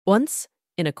Once,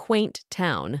 in a quaint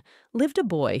town, lived a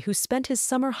boy who spent his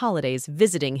summer holidays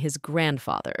visiting his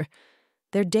grandfather.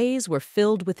 Their days were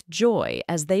filled with joy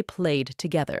as they played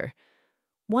together.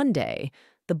 One day,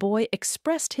 the boy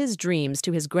expressed his dreams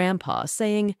to his grandpa,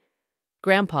 saying,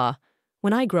 "Grandpa,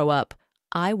 when I grow up,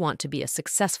 I want to be a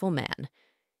successful man.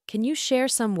 Can you share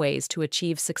some ways to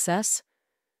achieve success?"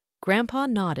 Grandpa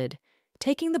nodded,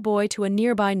 taking the boy to a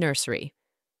nearby nursery.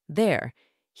 There,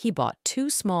 he bought 2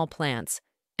 small plants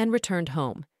and returned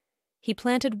home. He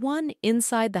planted one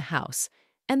inside the house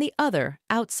and the other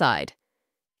outside.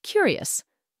 Curious,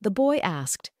 the boy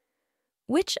asked,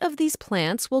 "Which of these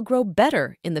plants will grow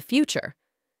better in the future?"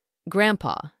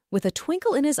 Grandpa, with a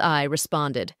twinkle in his eye,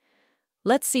 responded,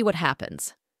 "Let's see what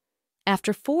happens."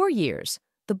 After 4 years,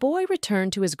 the boy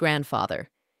returned to his grandfather.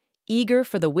 Eager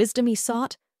for the wisdom he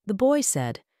sought, the boy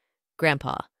said,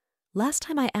 "Grandpa, last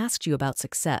time I asked you about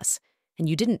success, and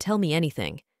you didn't tell me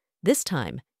anything. This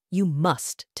time, you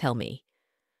must tell me."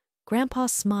 Grandpa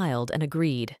smiled and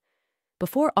agreed.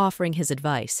 Before offering his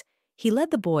advice, he led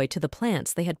the boy to the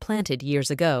plants they had planted years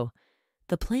ago.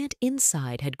 The plant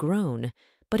inside had grown,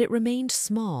 but it remained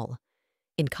small.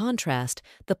 In contrast,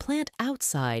 the plant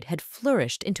outside had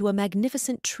flourished into a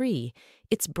magnificent tree,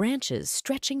 its branches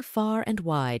stretching far and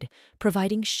wide,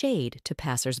 providing shade to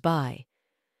passers-by.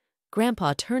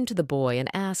 Grandpa turned to the boy and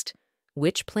asked,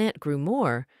 "Which plant grew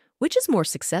more? Which is more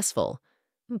successful?"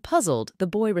 Puzzled, the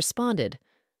boy responded,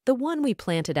 "The one we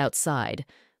planted outside.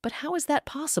 But how is that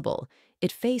possible?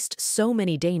 It faced so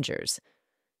many dangers."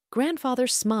 Grandfather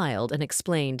smiled and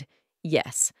explained,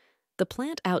 "Yes, the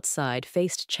plant outside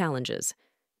faced challenges,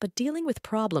 but dealing with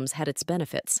problems had its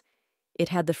benefits. It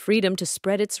had the freedom to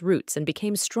spread its roots and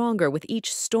became stronger with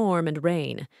each storm and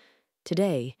rain.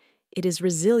 Today, it is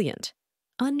resilient,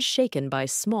 unshaken by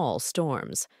small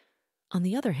storms. On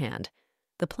the other hand,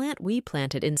 the plant we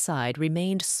planted inside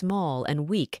remained small and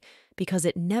weak because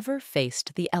it never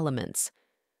faced the elements."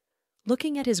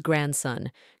 Looking at his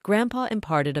grandson, Grandpa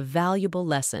imparted a valuable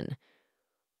lesson.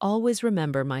 "Always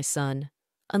remember, my son,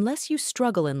 unless you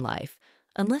struggle in life,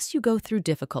 unless you go through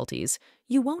difficulties,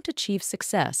 you won't achieve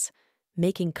success.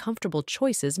 Making comfortable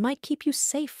choices might keep you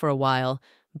safe for a while,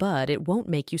 but it won't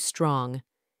make you strong.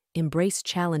 Embrace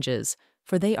challenges,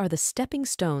 for they are the stepping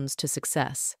stones to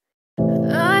success."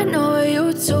 I know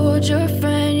you told your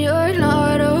friend you're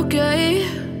not okay,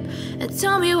 and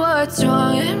tell me what's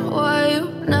wrong and why you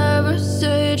never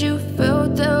said you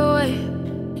felt that way.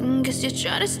 And guess you're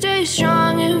trying to stay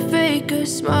strong and fake a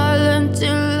smile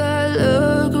until I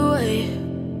look away.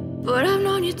 But I've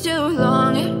known you too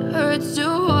long, it hurts to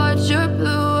watch your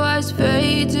blue eyes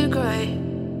fade to gray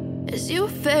as you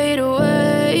fade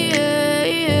away,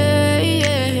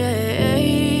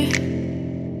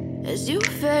 as you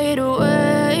fade away.